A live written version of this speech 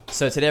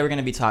So today we're going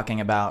to be talking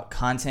about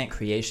content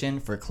creation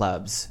for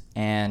clubs.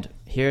 And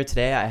here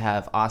today I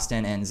have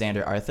Austin and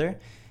Xander Arthur.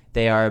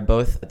 They are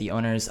both the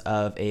owners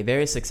of a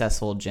very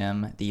successful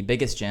gym, the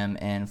biggest gym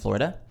in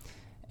Florida.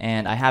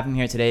 And I have them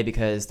here today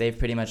because they've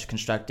pretty much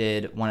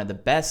constructed one of the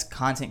best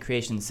content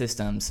creation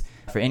systems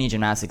for any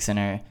gymnastics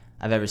center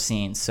I've ever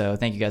seen. So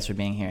thank you guys for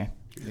being here.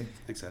 Okay.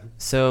 Thanks, Adam.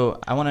 So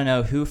I want to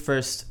know who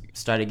first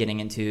started getting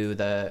into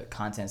the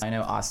content. I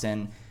know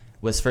Austin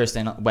was first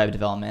in web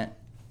development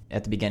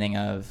at the beginning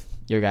of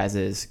your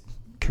guys'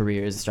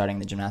 careers starting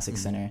the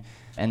gymnastics center.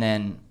 And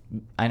then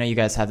I know you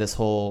guys have this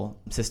whole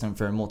system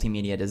for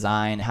multimedia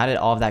design. How did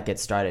all of that get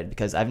started?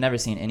 Because I've never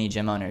seen any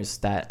gym owners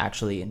that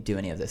actually do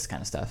any of this kind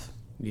of stuff.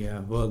 Yeah,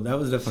 well, that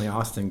was definitely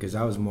Austin because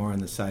I was more on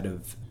the side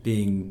of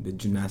being the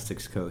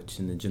gymnastics coach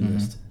and the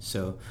gymnast.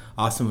 So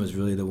Austin was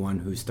really the one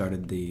who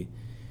started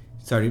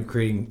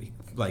creating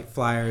like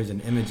flyers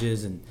and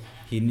images, and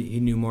he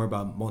knew more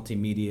about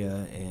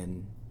multimedia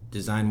and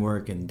design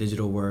work and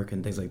digital work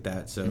and things like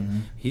that. So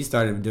he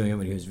started doing it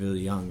when he was really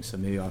young. So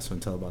maybe Austin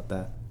will tell about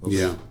that.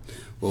 Yeah.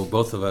 Well,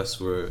 both of us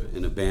were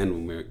in a band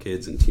when we were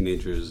kids and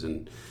teenagers,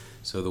 and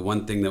so the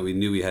one thing that we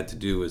knew we had to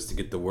do was to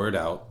get the word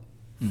out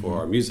for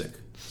our music.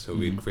 So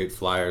we'd create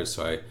flyers.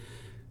 So I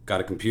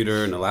got a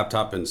computer and a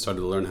laptop and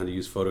started to learn how to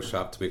use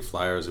Photoshop to make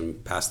flyers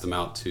and pass them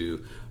out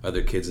to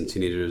other kids and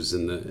teenagers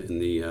in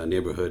the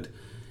neighborhood.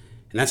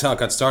 And that's how it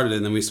got started.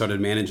 And then we started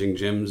managing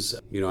gyms,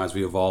 as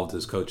we evolved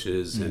as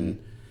coaches.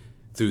 And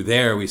through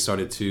there, we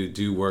started to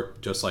do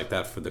work just like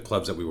that for the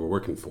clubs that we were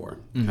working for,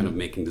 kind of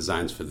making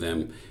designs for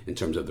them in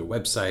terms of their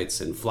websites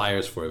and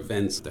flyers for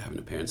events. They're having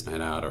a parents' night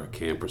out or a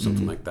camp or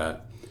something like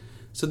that.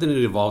 So then it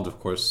evolved, of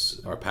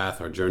course,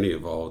 our journey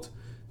evolved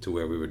to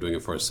where we were doing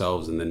it for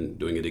ourselves and then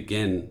doing it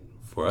again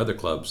for other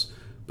clubs,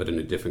 but in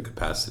a different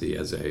capacity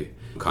as a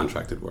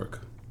contracted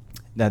work.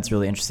 That's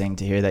really interesting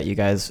to hear that you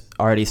guys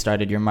already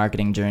started your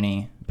marketing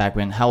journey back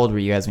when. How old were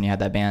you guys when you had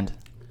that band?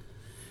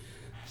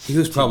 He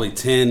was probably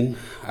 10.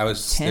 I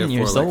was 10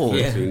 years old.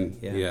 14.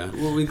 Yeah.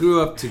 Well, we grew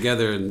up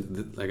together,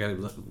 and I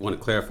want to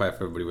clarify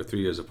for everybody, we're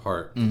 3 years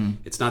apart.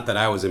 It's not that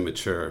I was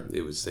immature.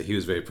 It was that he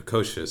was very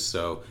precocious.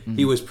 So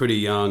he was pretty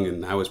young,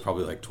 and I was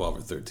probably like 12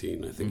 or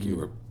 13. I think you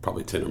were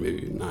probably 10 or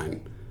maybe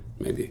 9.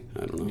 Maybe.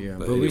 I don't know. Yeah,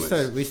 but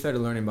we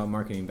started learning about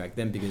marketing back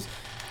then because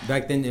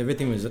back then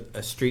everything was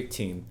a street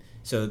team.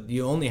 So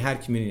you only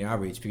had community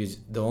outreach because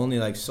the only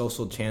like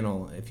social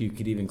channel, if you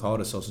could even call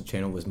it a social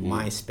channel, was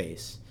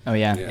MySpace. Oh,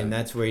 yeah. And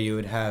that's where you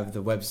would have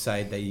the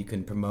website that you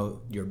can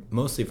promote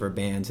mostly for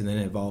bands, and then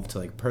it evolved to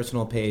like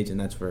personal page, and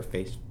that's where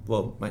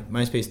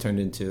MySpace turned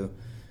into,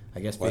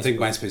 I guess. Well, I think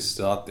MySpace is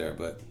still out there,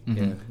 but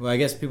yeah. Well, I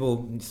guess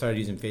people started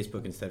using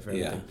Facebook instead for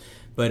everything. Yeah.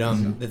 But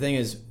the thing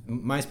is,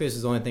 MySpace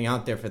is the only thing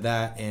out there for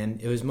that,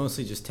 and it was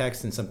mostly just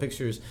text and some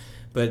pictures.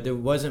 But there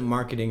wasn't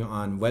marketing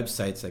on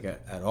websites like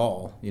at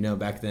all,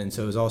 back then.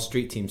 So it was all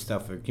street team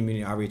stuff or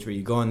community outreach where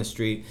you go on the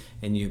street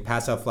and you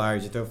pass out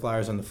flyers, you throw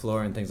flyers on the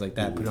floor and things like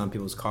that, put it on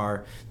people's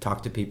car,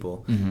 talk to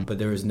people. But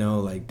there was no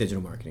like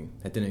digital marketing.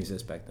 That didn't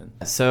exist back then.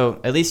 So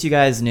at least you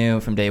guys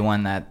knew from day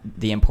one that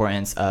the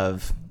importance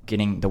of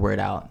getting the word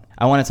out.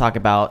 I want to talk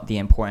about the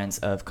importance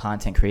of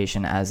content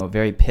creation as a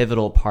very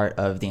pivotal part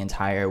of the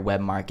entire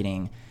web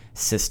marketing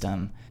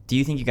system. Do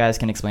you think you guys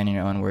can explain in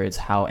your own words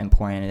how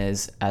important it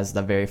is as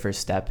the very first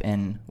step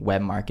in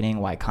web marketing,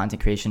 why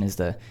content creation is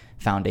the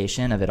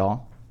foundation of it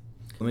all?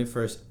 Let me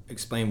first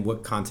explain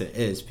what content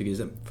is, because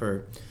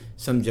for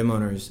some gym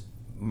owners,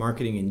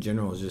 marketing in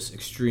general is just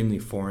extremely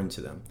foreign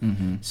to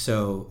them.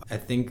 So I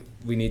think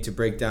we need to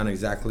break down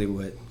exactly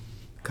what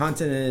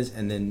content is,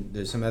 and then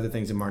there's some other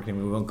things in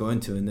marketing we won't go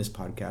into in this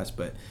podcast,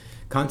 but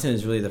content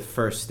is really the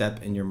first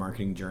step in your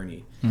marketing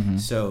journey.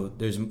 So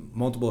there's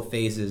multiple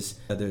phases.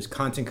 There's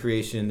content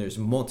creation, there's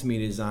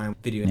multimedia design,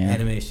 video and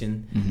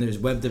animation, there's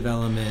web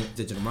development,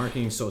 digital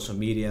marketing, social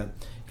media,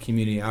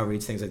 community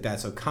outreach, things like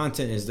that. So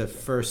content is the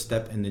first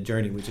step in the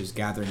journey, which is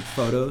gathering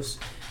photos,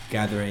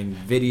 gathering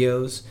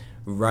videos,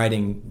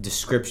 writing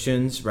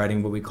descriptions,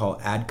 writing what we call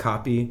ad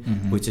copy,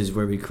 which is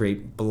where we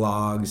create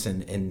blogs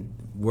and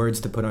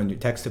words to put on your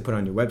text to put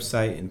on your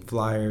website and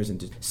flyers and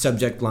just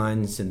subject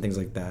lines and things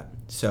like that.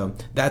 So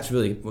that's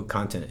really what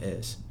content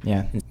is.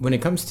 Yeah. When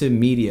it comes to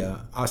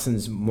media,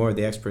 Austin's more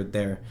the expert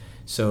there.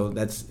 So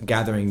that's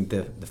gathering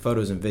the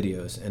photos and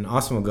videos. And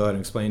Austin will go ahead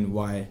and explain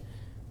why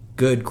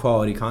good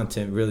quality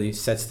content really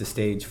sets the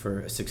stage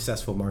for a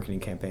successful marketing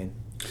campaign.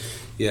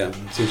 yeah,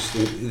 it's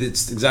interesting.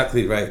 It's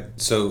exactly right.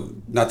 So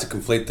not to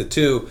conflate the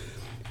two,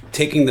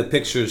 taking the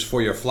pictures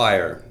for your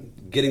flyer,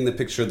 getting the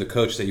picture of the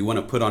coach that you want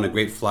to put on a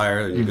great flyer,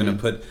 and you're going to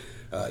put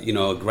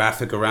a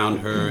graphic around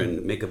her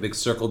and make a big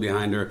circle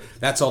behind her.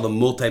 That's all the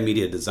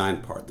multimedia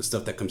design part, the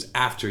stuff that comes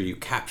after you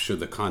capture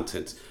the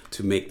content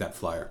to make that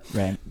flyer.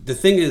 Right. The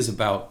thing is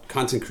about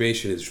content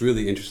creation is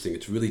really interesting.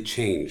 It's really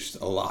changed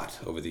a lot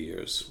over the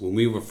years. When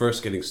we were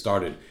first getting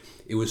started,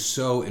 it was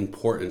so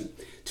important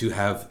to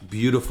have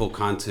beautiful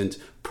content,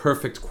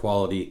 perfect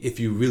quality, if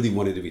you really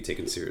wanted to be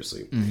taken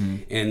seriously.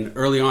 And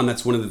early on,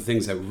 that's one of the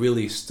things that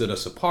really stood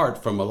us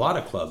apart from a lot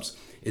of clubs,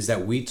 is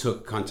that we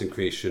took content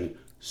creation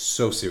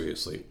so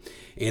seriously,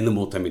 and the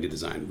multimedia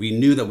design. We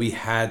knew that we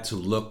had to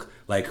look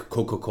like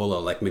Coca-Cola,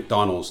 like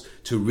McDonald's,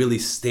 to really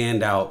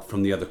stand out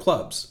from the other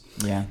clubs.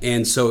 Yeah.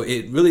 And so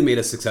it really made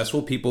us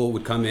successful. People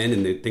would come in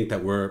and they'd think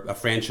that we're a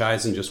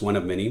franchise and just one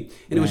of many.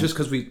 And it was just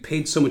because we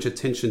paid so much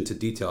attention to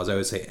detail. As I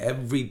would say,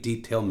 every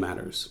detail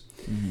matters.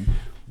 Mm-hmm.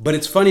 But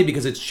it's funny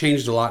because it's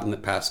changed a lot in the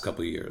past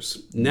couple of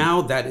years. Mm-hmm.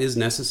 Now that is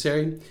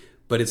necessary,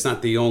 but it's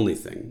not the only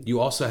thing. You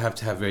also have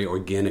to have very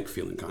organic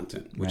feeling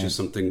content, which is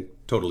something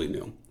totally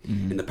new.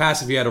 Mm-hmm. In the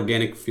past, if you had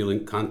organic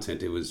feeling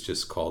content, it was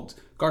just called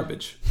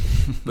garbage.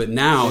 But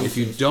now, if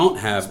you don't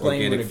have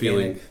organic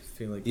feeling,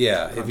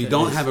 if you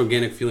don't have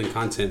organic feeling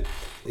content,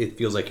 it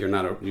feels like you're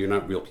not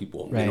real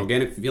people. Right. And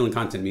organic feeling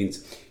content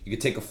means you could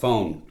take a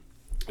phone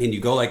and you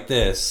go like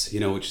this,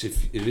 which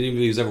if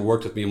anybody who's ever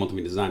worked with me in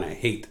multimedia design, I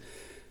hate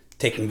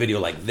taking video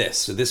like this.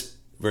 So this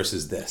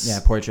versus this. Yeah,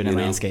 portrait and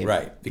landscape.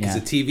 Right. Because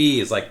the TV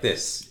is like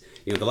this.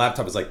 The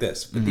laptop is like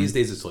this. But these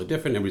days it's totally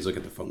different. Everybody's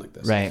looking at the phone like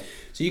this. Right.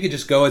 So you could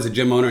just go as a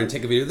gym owner and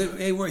take a video.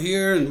 Hey, we're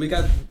here and we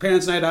got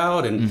parents' night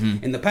out.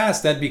 And in the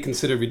past, that'd be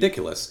considered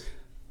ridiculous.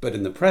 But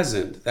in the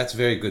present, that's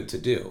very good to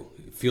do.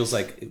 It feels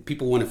like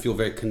people want to feel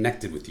very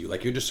connected with you.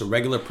 Like you're just a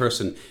regular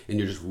person and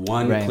you're just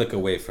one click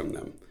away from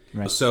them.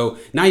 Right. So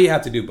now you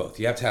have to do both.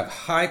 You have to have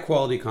high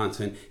quality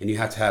content and you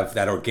have to have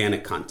that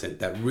organic content,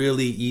 that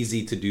really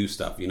easy to do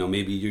stuff.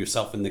 Maybe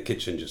yourself in the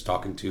kitchen just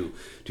talking to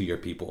your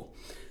people.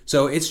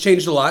 So it's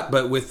changed a lot,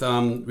 but with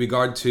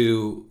regard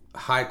to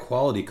high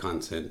quality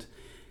content,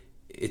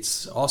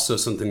 it's also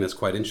something that's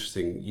quite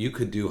interesting. You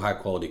could do high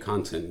quality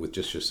content with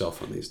just your cell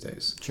phone these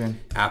days. Sure.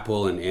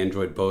 Apple and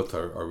Android both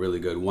are really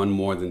good. One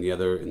more than the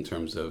other in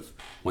terms of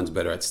one's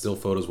better at still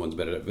photos, one's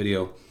better at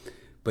video.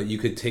 But you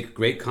could take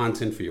great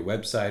content for your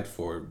website,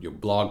 for your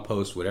blog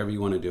post, whatever you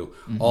want to do,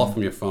 all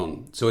from your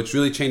phone. So it's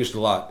really changed a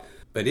lot.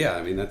 But yeah,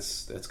 I mean,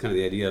 that's kind of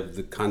the idea of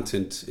the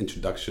content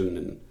introduction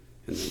and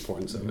the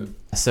importance of it.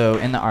 So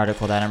in the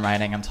article that I'm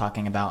writing, I'm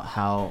talking about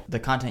how the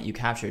content you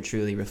capture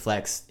truly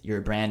reflects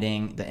your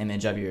branding, the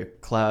image of your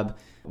club,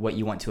 what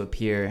you want to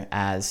appear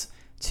as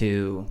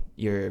to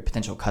your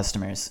potential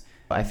customers.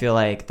 I feel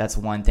like that's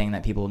one thing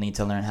that people need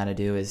to learn how to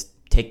do is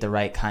take the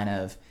right kind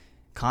of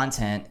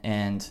content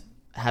and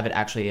have it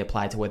actually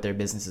apply to what their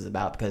business is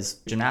about. Because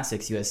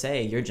Gymnastics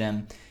USA, your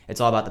gym, it's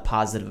all about the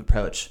positive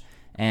approach.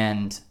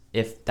 And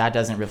if that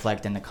doesn't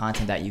reflect in the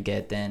content that you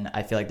get, then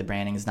I feel like the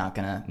branding is not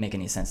going to make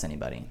any sense to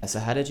anybody. So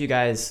how did you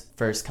guys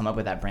first come up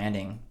with that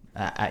branding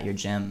at your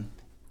gym?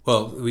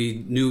 Well,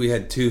 we knew we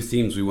had two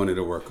themes we wanted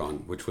to work on,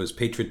 which was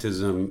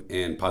patriotism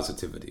and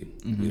positivity.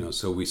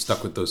 So we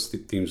stuck with those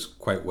themes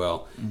quite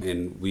well.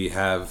 And we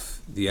have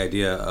the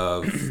idea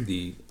of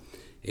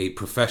a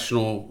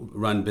professional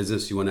run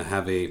business. You want to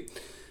have a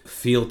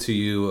feel to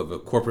you of a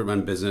corporate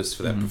run business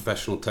for that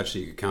professional touch that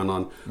you can count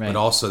on, but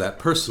also that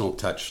personal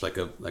touch like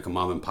a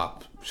mom and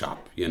pop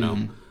shop,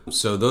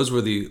 So those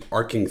were the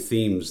arcing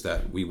themes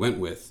that we went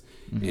with,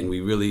 and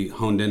we really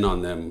honed in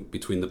on them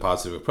between the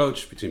positive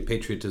approach, between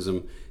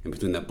patriotism, and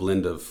between that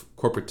blend of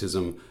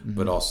corporatism,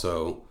 but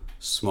also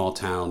small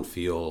town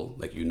feel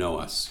like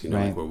us,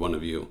 like we're one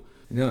of you.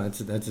 No,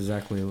 that's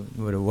exactly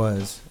what it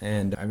was.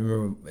 And I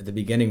remember at the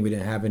beginning we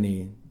didn't have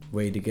any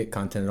way to get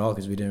content at all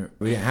because we didn't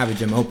have a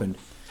gym opened.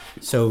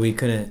 So we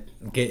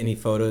couldn't get any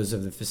photos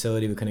of the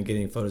facility. We couldn't get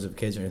any photos of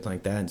kids or anything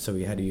like that. And so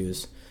we had to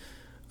use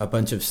a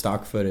bunch of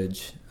stock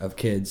footage of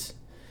kids.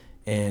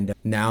 And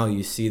now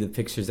you see the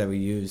pictures that we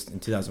used in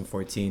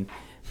 2014.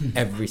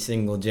 Every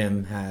single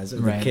gym has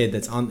the kid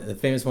that's on. The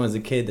famous one is the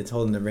kid that's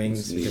holding the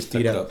rings, just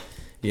feet up.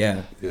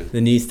 Yeah,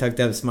 the knees tucked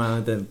up, smiling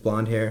at the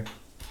blonde hair.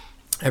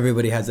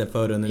 Everybody has that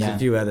photo, and there's a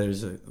few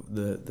others.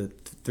 The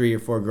 3 or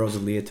 4 girls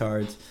with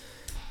leotards.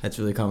 That's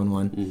a really common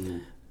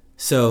one.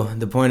 So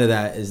the point of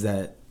that is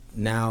that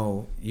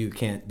now you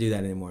can't do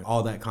that anymore.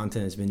 All that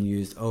content has been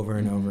used over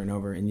and over and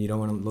over, and you don't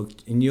want to look.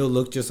 And you'll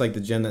look just like the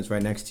gym that's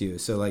right next to you.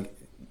 So like,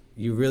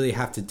 you really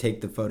have to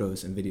take the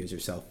photos and videos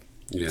yourself.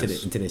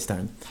 Yes. In today's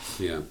time.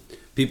 Yeah.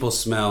 People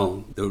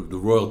smell the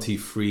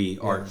royalty-free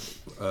art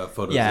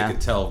photos. Yeah. They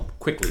could tell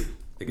quickly.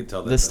 They could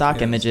tell that the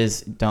stock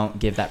images don't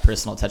give that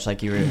personal touch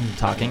like you were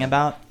talking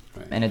about.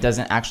 Right. And it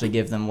doesn't actually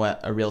give them what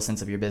a real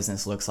sense of your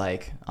business looks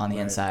like on the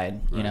inside,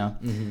 you know?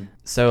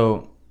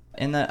 So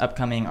in the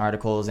upcoming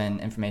articles and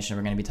information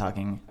we're going to be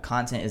talking,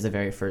 content is the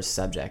very first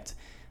subject.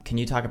 Can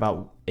you talk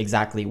about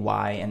exactly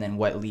why and then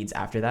what leads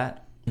after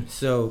that?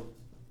 So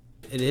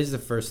it is the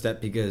first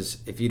step because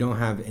if you don't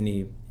have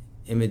any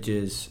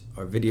images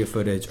or video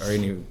footage or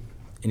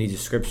any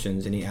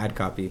descriptions, any ad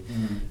copy,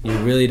 you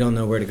really don't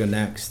know where to go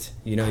next.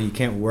 You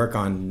can't work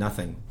on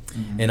nothing.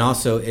 And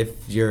also,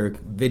 if your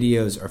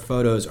videos or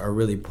photos are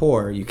really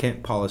poor, you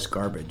can't polish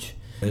garbage.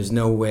 There's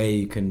no way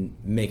you can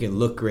make it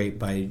look great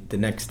by the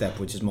next step,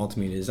 which is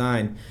multimedia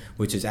design,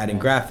 which is adding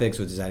graphics,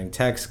 which is adding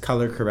text,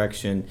 color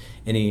correction,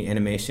 any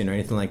animation or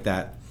anything like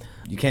that.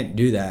 You can't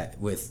do that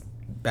with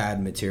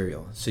bad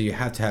material. So you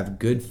have to have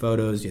good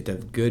photos, you have to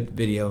have good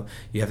video,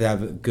 you have to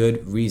have a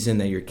good reason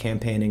that you're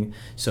campaigning.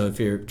 So if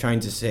you're trying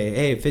to say,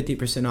 hey,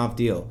 50% off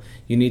deal,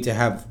 you need to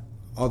have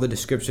all the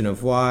description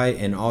of why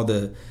and all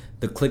the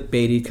the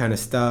clickbaity kind of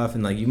stuff,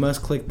 and like you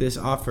must click this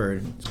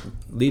offer,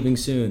 leaving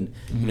soon,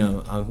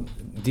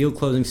 deal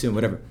closing soon,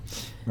 whatever.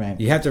 Right.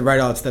 You have to write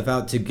all that stuff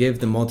out to give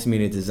the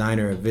multimedia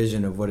designer a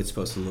vision of what it's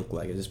supposed to look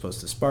like. Is it supposed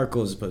to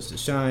sparkle? Is it supposed to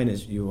shine?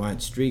 You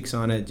want streaks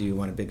on it? Do you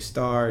want a big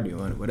star? Do you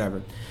want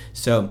whatever?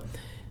 So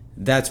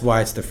that's why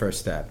it's the first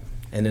step.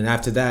 And then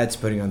after that, it's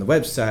putting it on the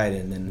website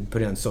and then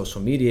putting it on social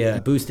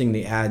media, boosting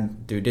the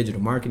ad through digital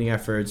marketing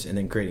efforts, and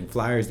then creating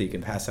flyers that you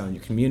can pass out in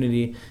your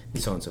community,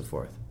 and so on and so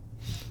forth.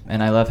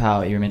 And I love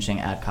how you're mentioning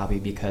ad copy,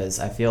 because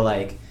I feel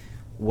like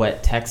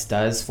what text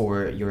does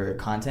for your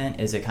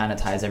content is it kind of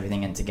ties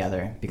everything in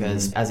together,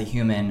 because as a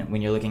human,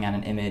 when you're looking at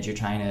an image, you're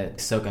trying to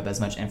soak up as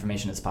much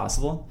information as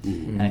possible.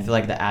 And I feel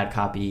like the ad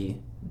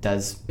copy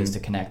does is to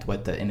connect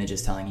what the image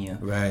is telling you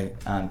Right.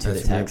 To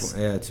the text.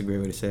 Yeah, it's a great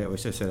way to say it. I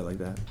wish I said it like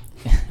that.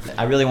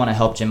 I really want to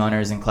help gym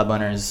owners and club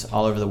owners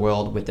all over the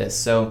world with this.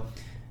 So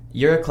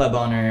you're a club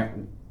owner.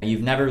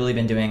 You've never really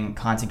been doing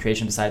content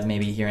creation besides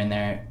maybe here and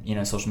there,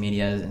 social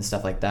media and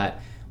stuff like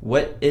that.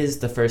 What is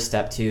the first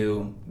step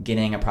to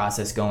getting a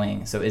process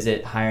going? So is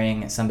it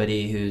hiring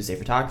somebody who's a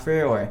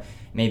photographer, or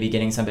maybe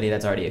getting somebody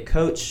that's already a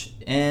coach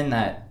in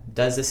that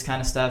does this kind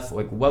of stuff?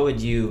 Like, what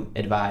would you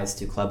advise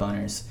to club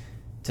owners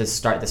to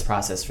start this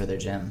process for their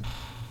gym?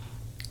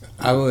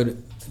 I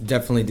would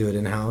definitely do it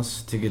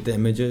in-house to get the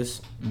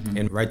images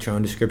and write your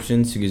own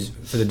descriptions, because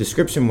for the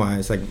description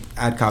wise, like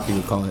ad copy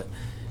we call it,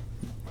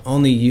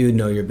 only you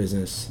know your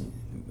business.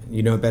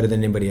 You know it better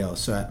than anybody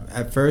else. So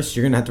at first,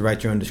 you're going to have to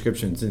write your own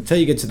descriptions until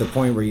you get to the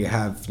point where you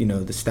have,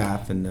 the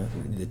staff and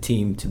the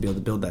team to be able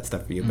to build that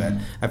stuff for you. But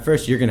at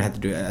first, you're going to have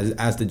to do it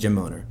as the gym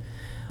owner.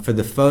 For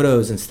the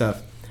photos and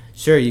stuff,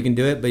 sure, you can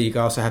do it, but you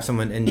can also have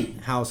someone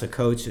in-house, a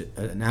coach,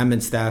 an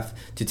admin staff,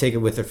 to take it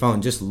with their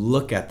phone. Just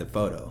look at the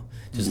photo.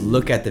 Just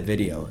look at the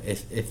video.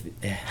 If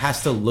it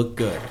has to look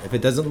good. If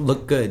it doesn't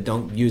look good,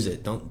 don't use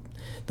it.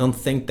 Don't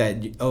think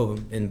that,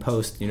 in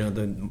post,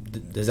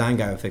 the design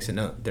guy will fix it.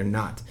 No, they're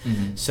not.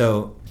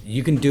 So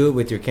you can do it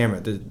with your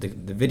camera. The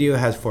video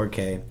has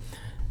 4K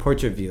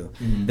portrait view.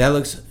 That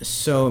looks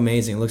so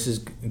amazing. It looks as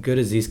good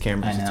as these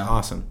cameras. It's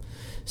awesome.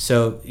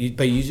 So,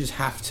 but you just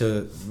have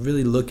to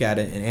really look at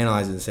it and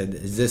analyze it and say,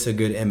 is this a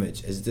good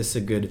image? Is this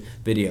a good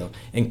video?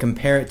 And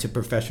compare it to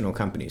professional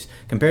companies.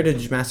 Compare it to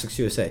Gymnastics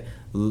USA.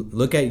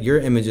 Look at your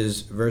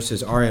images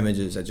versus our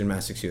images at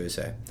Gymnastics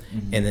USA.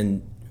 And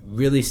then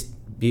really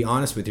be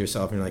honest with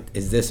yourself, and you're like,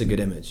 is this a good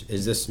image?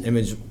 Is this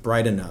image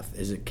bright enough?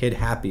 Is the kid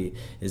happy?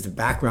 Is the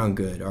background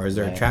good? Or is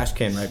there a trash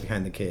can right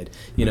behind the kid?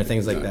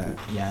 Things like that.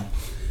 Yeah.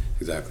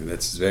 Exactly.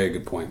 That's a very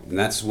good point. And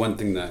that's one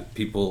thing that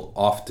people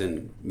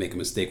often make a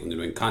mistake when they're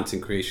doing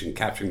content creation,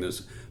 capturing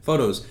those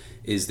photos,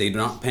 is they're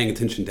not paying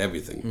attention to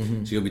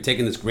everything. So you'll be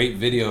taking this great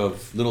video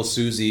of little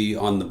Susie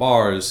on the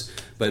bars,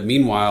 but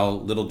meanwhile,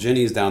 little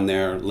Jenny's down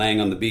there laying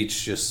on the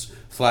beach just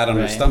flat on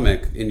her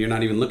stomach, and you're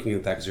not even looking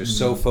at that because you're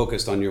so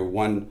focused on your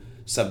one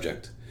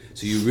subject.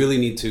 So you really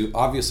need to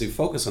obviously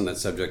focus on that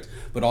subject,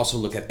 but also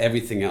look at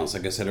everything else.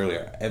 Like I said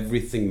earlier,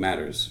 everything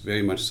matters,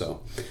 very much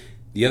so.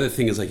 The other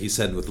thing is, like you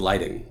said, with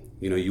lighting.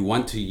 You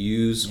want to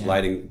use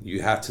lighting.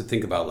 You have to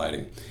think about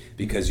lighting,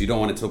 because you don't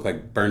want it to look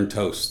like burned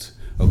toast.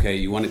 Okay,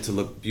 you want it to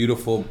look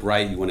beautiful,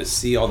 bright. You want to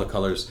see all the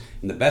colors.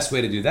 And the best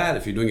way to do that,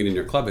 if you're doing it in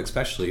your club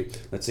especially,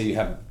 let's say you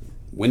have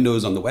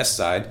windows on the west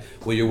side,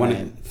 well, you want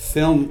to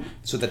film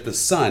so that the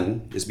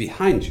sun is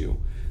behind you.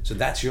 So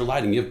that's your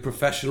lighting. You have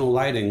professional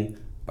lighting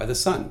by the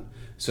sun.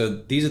 So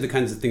these are the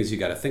kinds of things you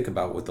got to think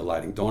about with the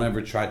lighting. Don't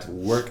ever try to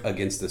work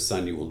against the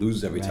sun. You will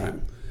lose every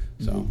time.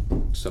 So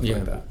stuff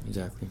like that.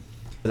 Exactly.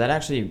 That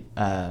actually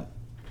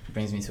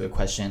brings me to a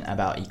question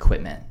about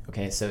equipment.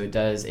 Okay, so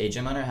does a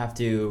gym owner have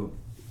to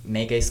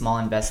make a small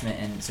investment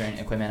in certain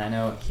equipment? I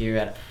know here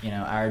at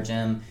our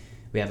gym,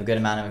 we have a good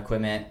amount of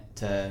equipment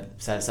to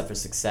set us up for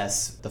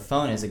success. The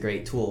phone is a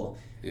great tool.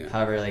 Yeah.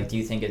 However, do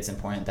you think it's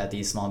important that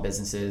these small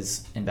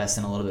businesses invest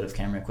in a little bit of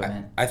camera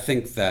equipment? I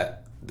think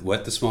that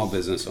what the small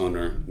business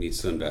owner needs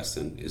to invest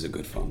in is a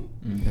good phone.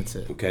 That's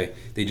it. Okay?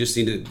 They just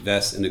need to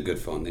invest in a good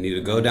phone. They need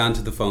to go down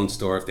to the phone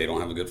store if they don't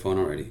have a good phone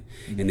already,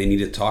 and they need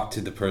to talk to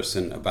the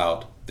person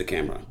about the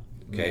camera.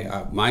 Okay?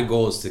 My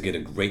goal is to get a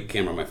great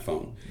camera on my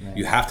phone. Right.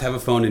 You have to have a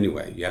phone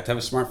anyway. You have to have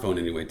a smartphone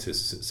anyway to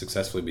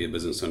successfully be a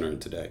business owner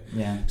today.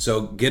 Yeah.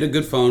 So get a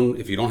good phone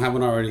if you don't have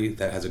one already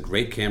that has a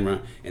great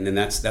camera, and then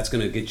that's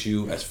going to get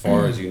you as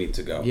far as you need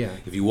to go. Yeah.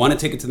 If you want to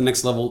take it to the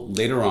next level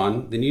later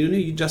on, then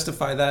you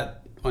justify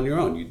that on your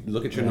own. You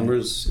look at your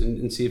numbers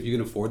and see if you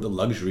can afford the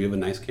luxury of a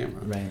nice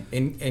camera. Right.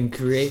 And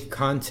create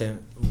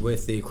content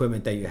with the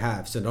equipment that you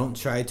have. So don't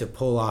try to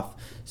pull off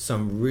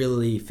some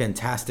really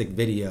fantastic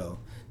video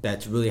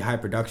that's really high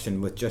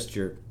production with just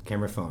your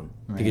camera phone,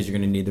 because you're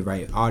going to need the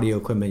right audio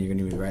equipment, you're going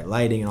to need the right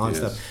lighting and all that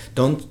stuff.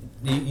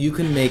 You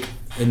can make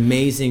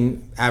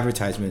amazing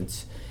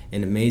advertisements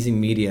and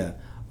amazing media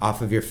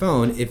off of your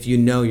phone if you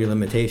know your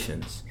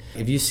limitations.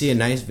 If you see a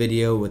nice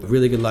video with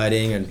really good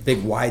lighting and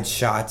big wide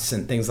shots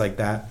and things like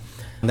that,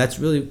 And that's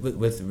really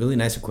with really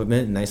nice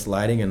equipment and nice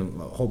lighting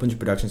and a whole bunch of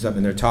production stuff.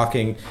 And they're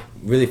talking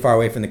really far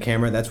away from the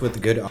camera. That's with the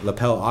good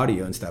lapel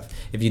audio and stuff.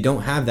 If you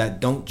don't have that,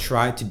 don't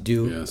try to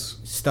do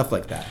stuff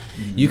like that.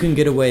 You can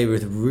get away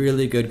with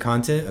really good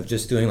content of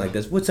just doing like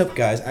this. What's up,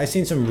 guys? I've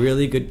seen some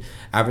really good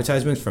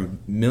advertisements from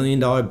 $1 million,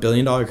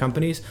 billion-dollar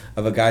companies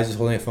of a guy just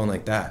holding a phone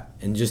like that.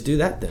 And just do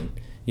that then.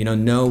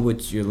 Know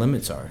what your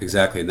limits are.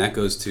 Exactly. And that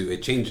goes to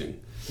it changing.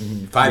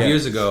 5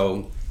 years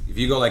ago, if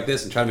you go like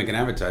this and try to make an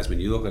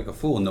advertisement, you look like a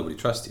fool and nobody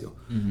trusts you.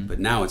 But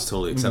now it's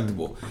totally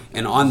acceptable.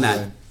 And on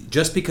that,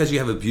 just because you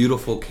have a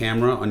beautiful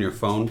camera on your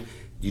phone,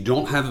 you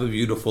don't have a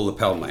beautiful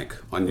lapel mic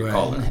on your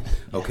collar.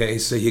 Okay?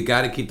 So you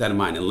got to keep that in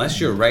mind.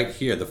 Unless you're right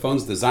here,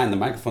 the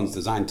microphone's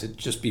designed to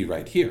just be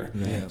right here.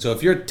 So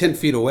if you're 10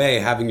 feet away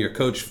having your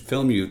coach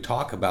film you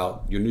talk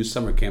about your new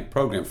summer camp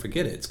program,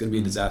 forget it. It's going to be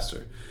a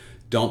disaster.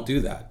 Don't do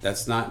that.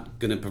 That's not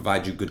going to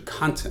provide you good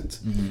content.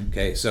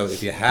 Okay? So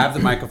if you have the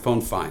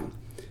microphone, fine.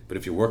 But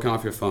if you're working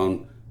off your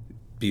phone,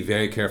 be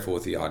very careful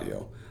with the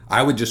audio.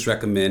 I would just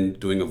recommend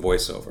doing a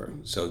voiceover.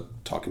 So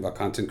talking about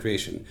content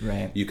creation.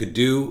 Right. You could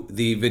do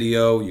the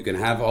video. You can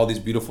have all these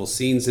beautiful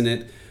scenes in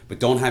it, but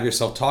don't have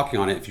yourself talking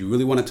on it. If you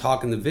really want to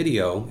talk in the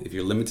video, if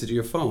you're limited to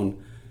your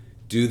phone,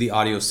 do the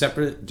audio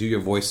separate, do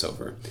your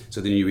voiceover.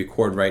 So then you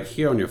record right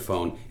here on your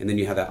phone, and then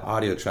you have that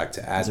audio track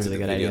to add to the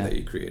video that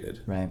you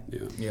created. Right.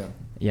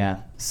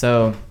 Yeah.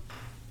 So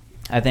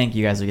I think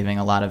you guys are giving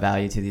a lot of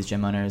value to these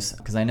gym owners,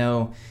 because I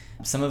know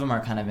some of them are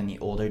kind of in the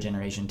older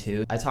generation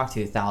too. I talked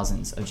to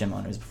thousands of gym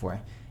owners before,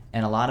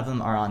 and a lot of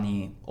them are on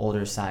the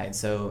older side.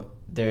 So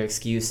their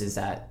excuse is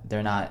that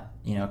they're not,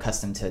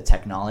 accustomed to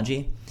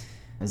technology.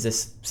 Is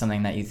this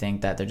something that you think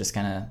that they're just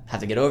gonna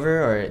have to get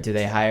over, or do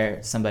they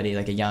hire somebody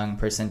like a young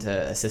person to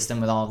assist them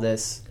with all of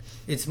this?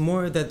 It's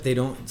more that they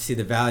don't see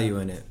the value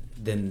in it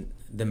than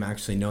them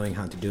actually knowing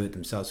how to do it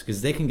themselves,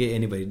 because they can get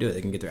anybody to do it.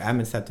 They can get their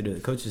admin staff to do it,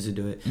 the coaches to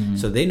do it,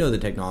 so they know the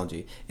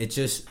technology. It's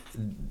just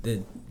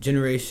the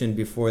generation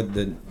before,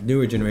 the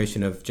newer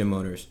generation of gym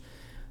owners,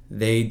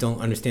 they don't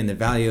understand the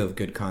value of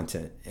good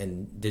content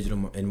and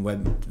digital and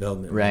web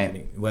development,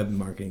 web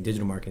marketing,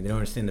 digital marketing. They don't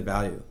understand the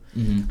value.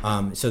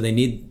 So they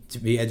need to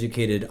be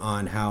educated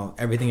on how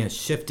everything has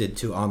shifted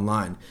to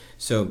online.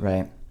 So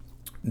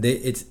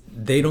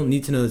they don't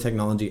need to know the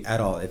technology at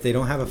all. If they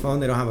don't have a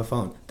phone, they don't have a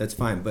phone. That's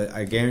fine. But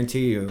I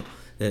guarantee you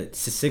that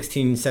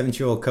 16,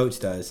 17-year-old coach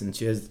does, and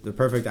she has the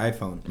perfect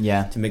iPhone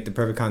to make the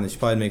perfect content. She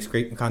probably makes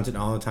great content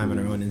all the time on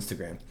her own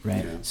Instagram.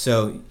 Right. Yeah.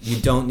 So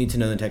you don't need to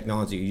know the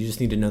technology. You just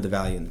need to know the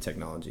value in the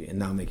technology,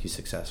 and that'll make you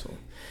successful.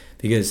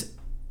 Because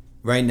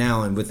right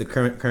now, and with the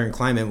current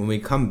climate, when we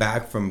come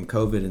back from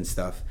COVID and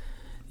stuff,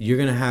 you're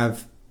going to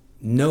have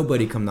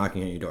nobody come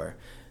knocking on your door.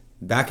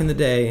 Back in the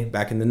day,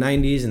 back in the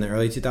 90s and the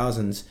early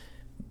 2000s,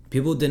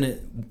 people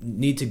didn't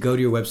need to go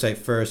to your website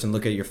first and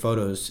look at your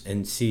photos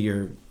and see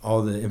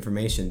all the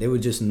information. They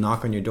would just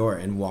knock on your door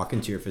and walk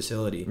into your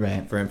facility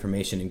for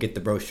information and get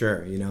the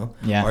brochure,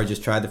 or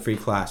just try the free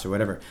class or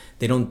whatever.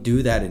 They don't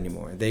do that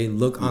anymore. They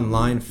look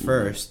online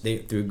first.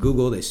 Through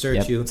Google, they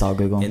search you. It's all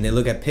Google. And they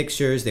look at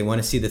pictures. They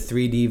want to see the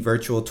 3D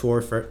virtual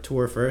tour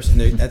first.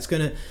 And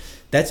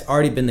that's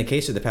already been the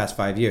case for the past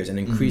 5 years and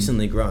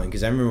increasingly growing.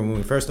 Because I remember when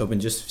we first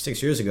opened just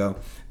 6 years ago,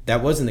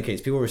 that wasn't the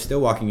case. People were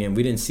still walking in.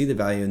 We didn't see the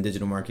value in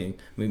digital marketing.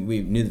 We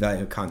knew the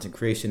value of content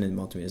creation and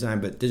multimedia design,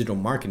 but digital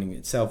marketing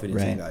itself, we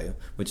didn't see the value,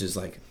 which is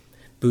like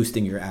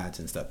boosting your ads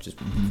and stuff, just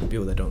for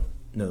people that don't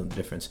know the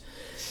difference.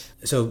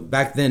 So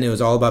back then, it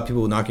was all about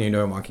people knocking on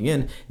your door and walking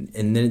in,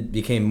 and then it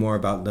became more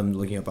about them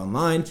looking up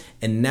online.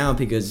 And now,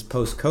 because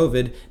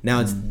post-COVID,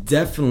 now it's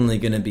definitely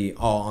going to be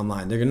all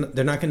online.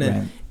 They're not going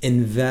to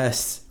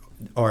invest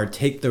or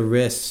take the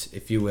risks,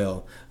 if you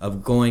will,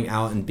 of going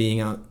out and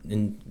being out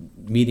and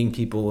meeting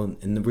people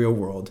in the real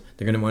world.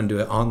 They're going to want to do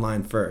it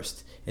online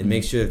first and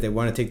make sure if they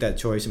want to take that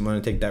choice and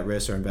want to take that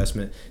risk or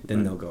investment,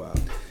 then they'll go out.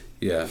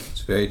 Yeah,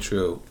 it's very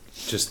true.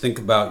 Just think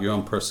about your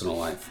own personal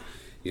life.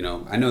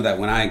 I know that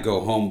when I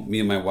go home, me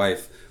and my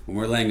wife, when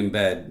we're laying in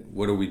bed,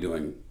 what are we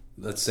doing?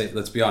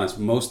 Let's be honest,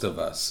 most of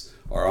us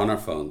are on our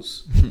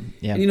phones. And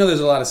there's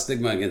a lot of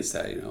stigma against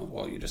that,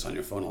 well, you're just on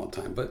your phone all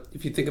the time. But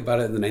if you think about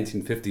it, in the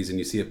 1950s and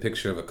you see a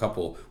picture of a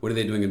couple, what are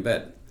they doing in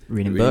bed?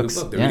 Reading books.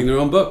 They're reading their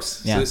own books.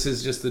 So this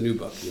is just the new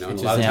book. And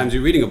a lot of times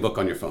you're reading a book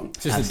on your phone.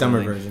 It's just a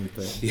dumber version.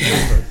 But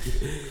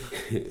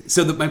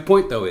So my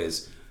point, though,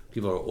 is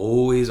people are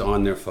always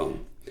on their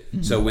phone.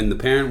 So when the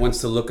parent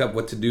wants to look up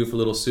what to do for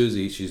little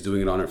Susie, she's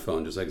doing it on her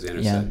phone, just like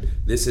Xander said.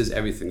 This is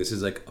everything. This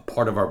is like a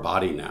part of our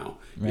body now,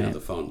 the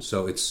phone.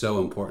 So it's so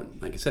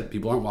important. Like I said,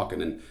 people aren't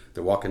walking in.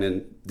 They're walking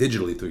in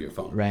digitally through your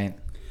phone. Right.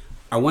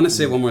 I want to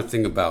say one more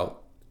thing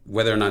about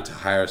whether or not to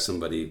hire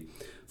somebody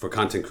for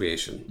content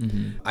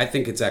creation. I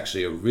think it's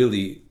actually a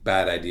really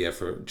bad idea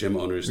for gym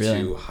owners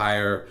Really? to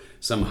hire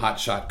some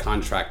hotshot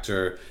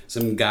contractor,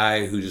 some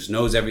guy who just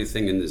knows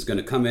everything and is going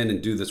to come in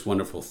and do this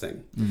wonderful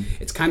thing.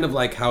 It's kind of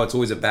like how it's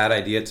always a bad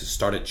idea to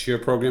start a cheer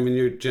program in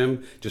your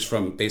gym just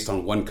from based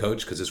on one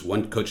coach, because this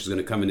one coach is going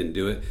to come in and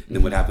do it, and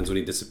then what happens when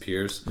he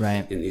disappears?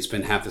 Right. And he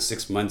spent half the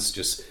 6 months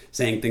just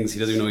saying things he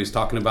doesn't even know what he's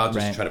talking about,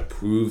 just Right. to try to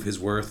prove his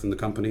worth in the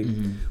company.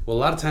 Well, a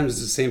lot of times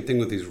it's the same thing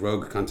with these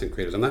rogue content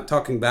creators. I'm not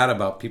talking bad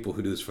about people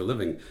who do this for a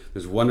living.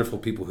 There's wonderful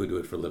people who do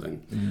it for a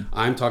living.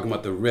 I'm talking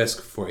about the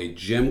risk for a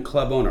gym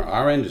club owner,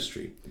 our industry,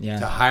 Yeah.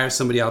 to hire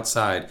somebody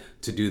outside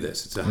to do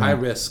this. It's a high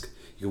risk.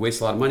 You could waste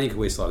a lot of money, you could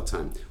waste a lot of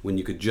time. When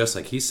you could just,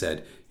 like he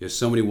said, there's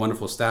so many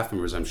wonderful staff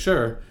members, I'm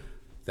sure,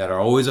 that are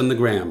always on the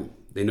gram.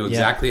 They know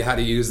exactly how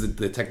to use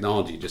the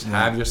technology. Just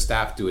have your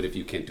staff do it if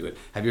you can't do it.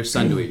 Have your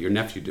son do it, your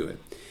nephew do it.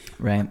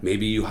 Right.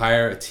 Maybe you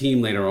hire a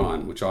team later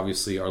on, which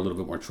obviously are a little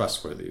bit more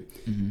trustworthy,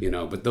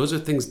 but those are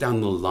things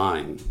down the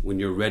line when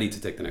you're ready to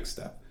take the next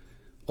step.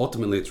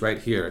 Ultimately, it's right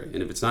here.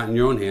 And if it's not in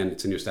your own hand,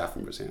 it's in your staff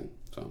member's hand.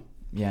 So,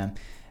 Yeah.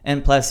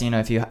 And plus,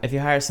 if you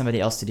hire somebody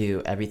else to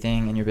do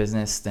everything in your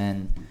business,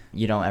 then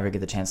you don't ever get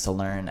the chance to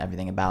learn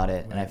everything about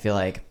it. And I feel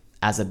like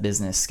as a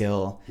business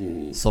skill,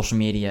 social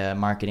media,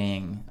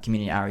 marketing,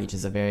 community outreach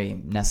is a very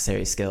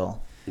necessary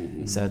skill.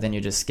 So then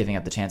you're just giving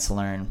up the chance to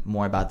learn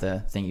more about the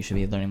thing you should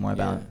be learning more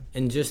about.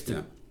 And just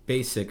the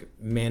basic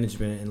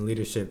management and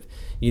leadership,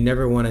 you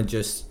never want to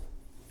just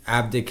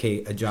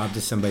abdicate a job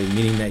to somebody,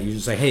 meaning that you're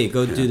just like, hey,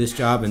 go do this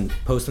job and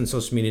post on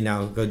social media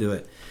now, go do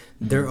it.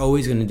 They're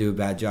always going to do a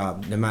bad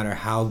job, no matter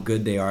how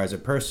good they are as a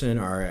person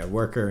or a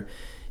worker.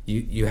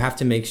 You have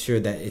to make sure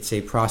that it's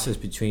a process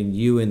between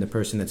you and the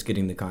person that's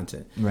getting the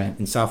content. Right.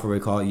 In software, we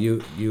call it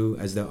you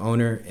as the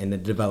owner and the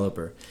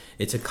developer.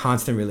 It's a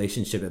constant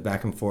relationship of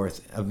back and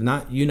forth of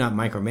not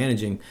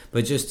micromanaging,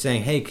 but just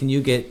saying, hey, can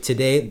you get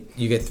today?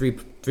 You get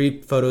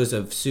three photos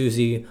of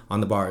Susie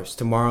on the bars.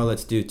 Tomorrow,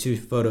 let's do 2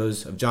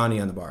 photos of Johnny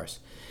on the bars.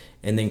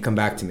 And then come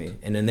back to me.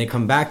 And then they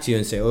come back to you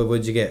and say, oh,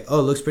 what'd you get? Oh,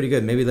 it looks pretty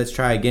good. Maybe let's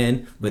try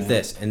again with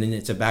this. And then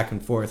it's a back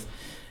and forth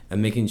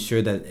and making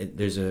sure that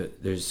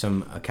there's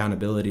some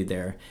accountability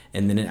there.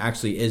 And then it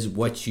actually is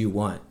what you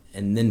want,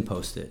 and then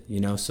post it,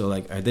 So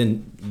I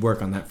then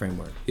work on that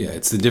framework. yeah,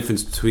 it's the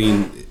difference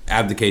between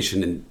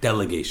abdication and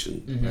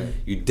delegation. Right.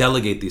 You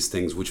delegate these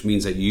things, which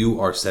means that you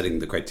are setting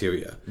the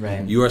criteria.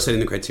 Right. You are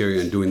setting the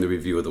criteria and doing the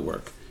review of the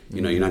work.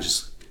 You're not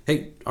just,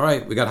 hey, all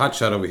right, we got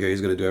Hotshot over here. He's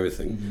going to do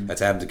everything.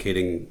 That's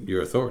abdicating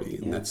your authority,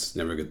 and that's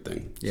never a good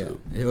thing. Yeah, So,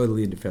 it would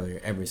lead to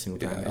failure every single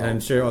time. Yeah, and I'm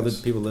sure all the yes.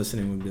 people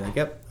listening would be like,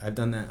 yep, I've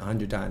done that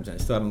 100 times, and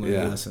I still haven't learned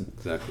a lesson.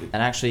 exactly. That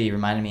actually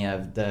reminded me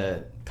of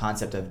the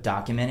concept of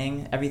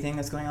documenting everything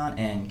that's going on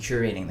and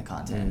curating the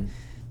content.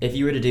 If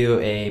you were to do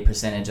a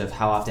percentage of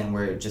how often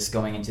we're just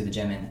going into the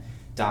gym and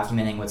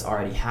documenting what's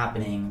already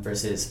happening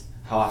versus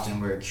how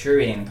often we're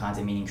curating the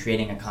content, meaning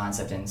creating a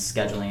concept and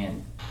scheduling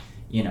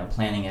and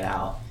planning it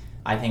out,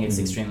 I think it's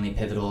extremely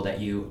pivotal that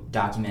you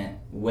document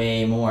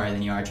way more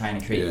than you are trying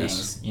to create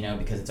Yes. things,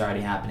 because it's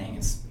already happening.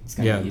 It's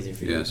going to be easier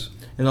for you. Yes.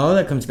 And all of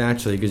that comes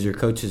naturally because your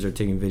coaches are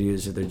taking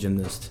videos of their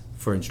gymnasts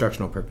for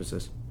instructional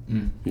purposes.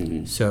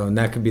 So, and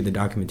that could be the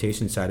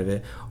documentation side of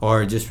it,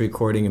 or just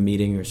recording a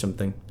meeting or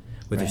something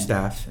with your Right.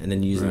 staff and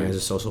then using it Right. as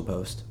a social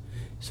post.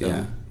 So,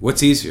 Yeah.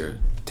 What's easier,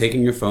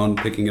 taking your phone,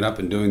 picking it up,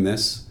 and doing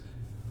this,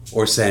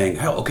 or saying,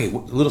 "Oh, okay,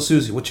 little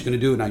Susie, what you gonna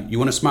do? Now you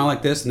want to smile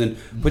like this, and then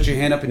put your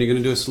hand up, and you're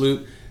gonna do a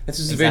salute." This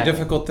is a very Exactly.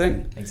 difficult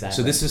thing. Exactly.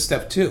 So this is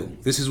step 2.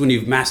 This is when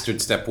you've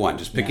mastered step 1.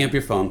 Just picking Yeah. up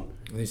your phone,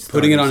 At least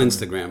putting it on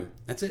starting Instagram.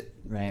 That's it.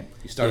 Right.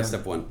 You start at Yeah.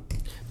 step 1.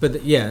 But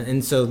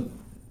and so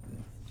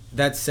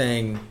that's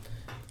saying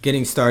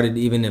getting started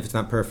even if it's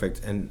not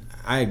perfect, and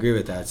I agree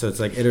with that. So it's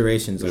like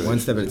iterations, like one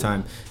step at a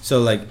time.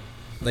 So like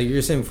you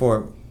were saying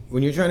before,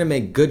 when you're trying to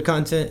make good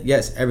content,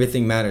 yes,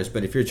 everything matters.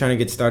 But if you're trying to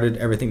get started,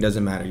 everything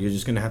doesn't matter. You're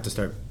just gonna have to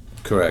start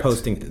Correct.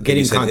 posting, Like getting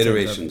you said, content.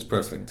 iterations.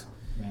 Perfect.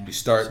 Right. You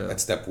start So- at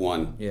step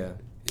 1, Yeah.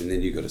 and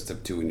then you go to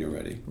step 2 when you're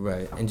ready.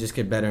 Right, and just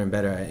get better and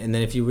better at it. And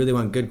then if you really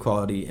want good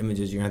quality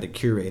images, you're gonna have to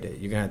curate it.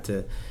 You're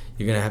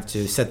gonna have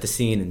to set the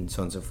scene and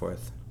so on and so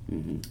forth.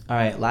 All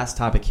right, last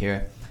topic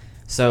here.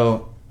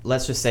 So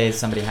let's just say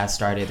somebody has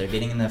started, they're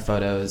getting in the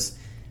photos.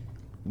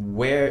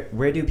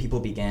 Where do people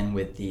begin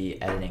with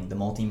the editing, the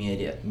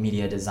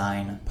multimedia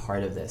design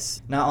part of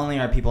this? Not only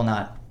are people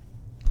not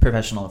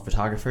professional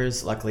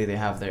photographers, luckily they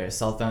have their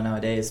cell phone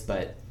nowadays,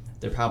 but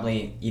they're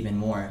probably even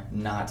more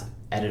not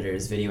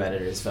editors, video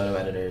editors, photo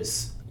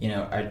editors.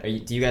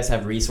 Do you guys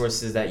have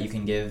resources that you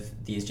can give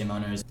these gym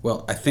owners?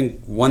 Well, I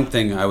think one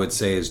thing I would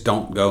say is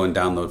don't go and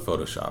download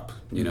Photoshop.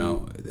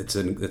 It's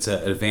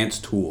an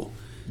advanced tool.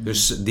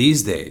 There's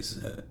these days,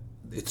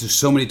 there's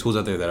so many tools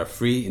out there that are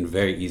free and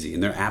very easy,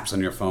 and there are apps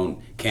on your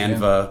phone,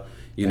 Canva,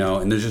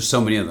 and there's just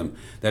so many of them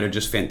that are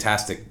just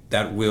fantastic.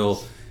 That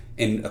will,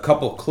 in a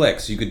couple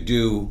clicks, you could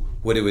do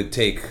what it would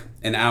take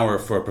an hour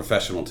for a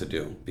professional to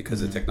do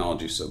because the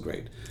technology is so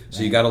great.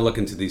 So you got to look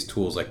into these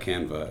tools like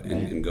Canva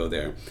and go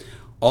there.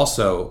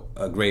 Also,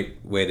 a great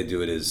way to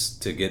do it is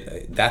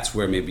to that's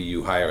where maybe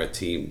you hire a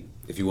team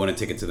if you want to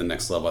take it to the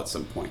next level at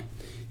some point.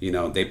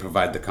 They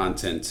provide the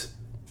content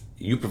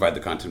you provide the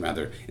content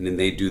rather, and then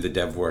they do the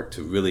dev work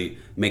to really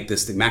make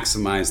this, to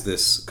maximize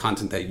this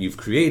content that you've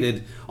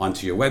created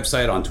onto your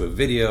website, onto a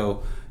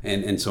video,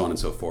 and so on and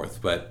so forth.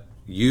 But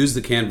use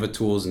the Canva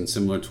tools and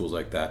similar tools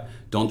like that.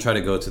 Don't try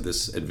to go to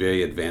this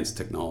very advanced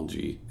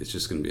technology. It's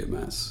just going to be a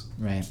mess.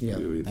 Right. Yeah, I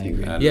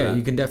agree. Yeah,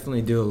 you can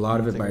definitely do a lot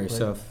of it by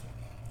yourself.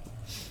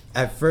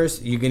 At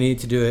first, you're going to need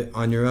to do it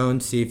on your own.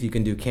 See if you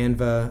can do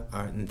Canva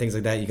and things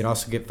like that. You can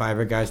also get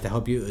Fiverr guys to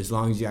help you as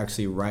long as you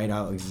actually write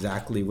out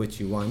exactly what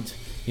you want.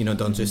 You know,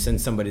 don't just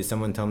send somebody to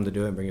someone, tell them to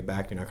do it, and bring it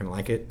back. You're not going to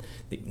like it.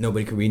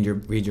 Nobody can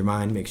read your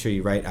mind. Make sure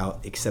you write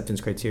out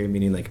acceptance criteria,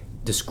 meaning like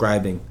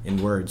describing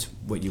in words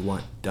what you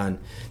want done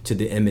to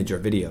the image or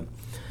video.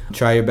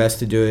 Try your best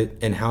to do it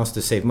in-house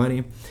to save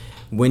money.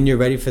 When you're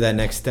ready for that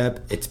next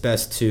step, it's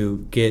best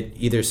to get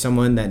either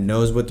someone that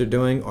knows what they're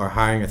doing or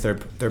hiring a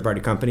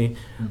third-party company.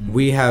 Mm-hmm.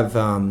 We have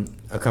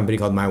a company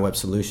called My Web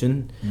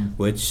Solution,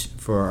 which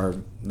for our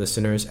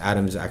listeners,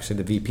 Adam is actually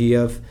the VP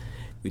of.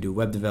 We do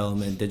web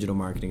development, digital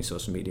marketing,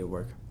 social media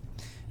work.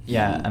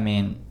 Yeah, I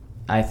mean,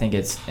 I think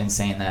it's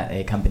insane that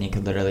a company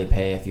could literally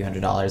pay a few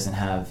 $100s and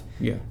have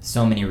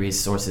so many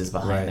resources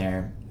behind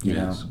their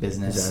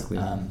business. Exactly.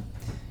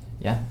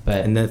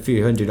 But and that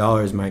few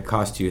 $100 might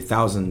cost you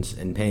thousands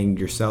in paying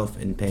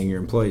yourself and paying your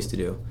employees to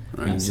do.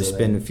 Right. You just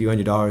spend a few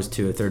 $100s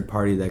to a third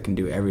party that can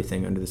do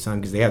everything under the sun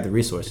because they have the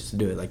resources to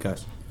do it, like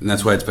us. And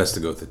that's why it's best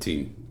to go with a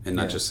team and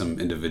not just some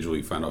individual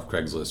you find off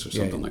Craigslist or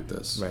something like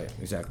this. Right,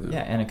 exactly. Yeah,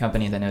 and a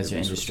company that knows your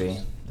industry.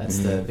 That's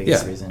the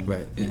biggest reason.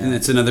 Right. And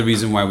it's another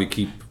reason why we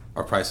keep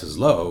our prices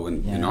low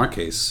in our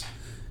case,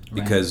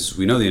 because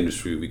we know the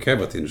industry, we care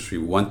about the industry,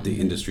 we want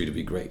the industry to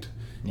be great.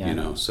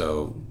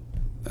 So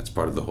that's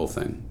part of the whole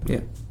thing. Yeah,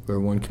 we're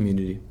one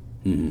community.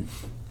 Mm-hmm.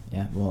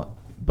 Yeah, well,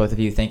 both of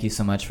you, thank you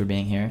so much for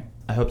being here.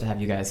 I hope to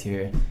have you guys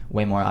here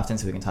way more often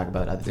so we can talk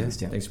about other things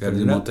too. Thanks for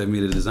having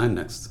multimedia design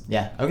next.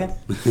 Yeah, okay.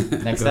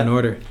 Next Go up. in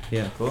order.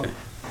 Yeah. Cool. Okay.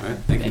 All right,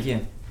 thank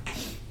you.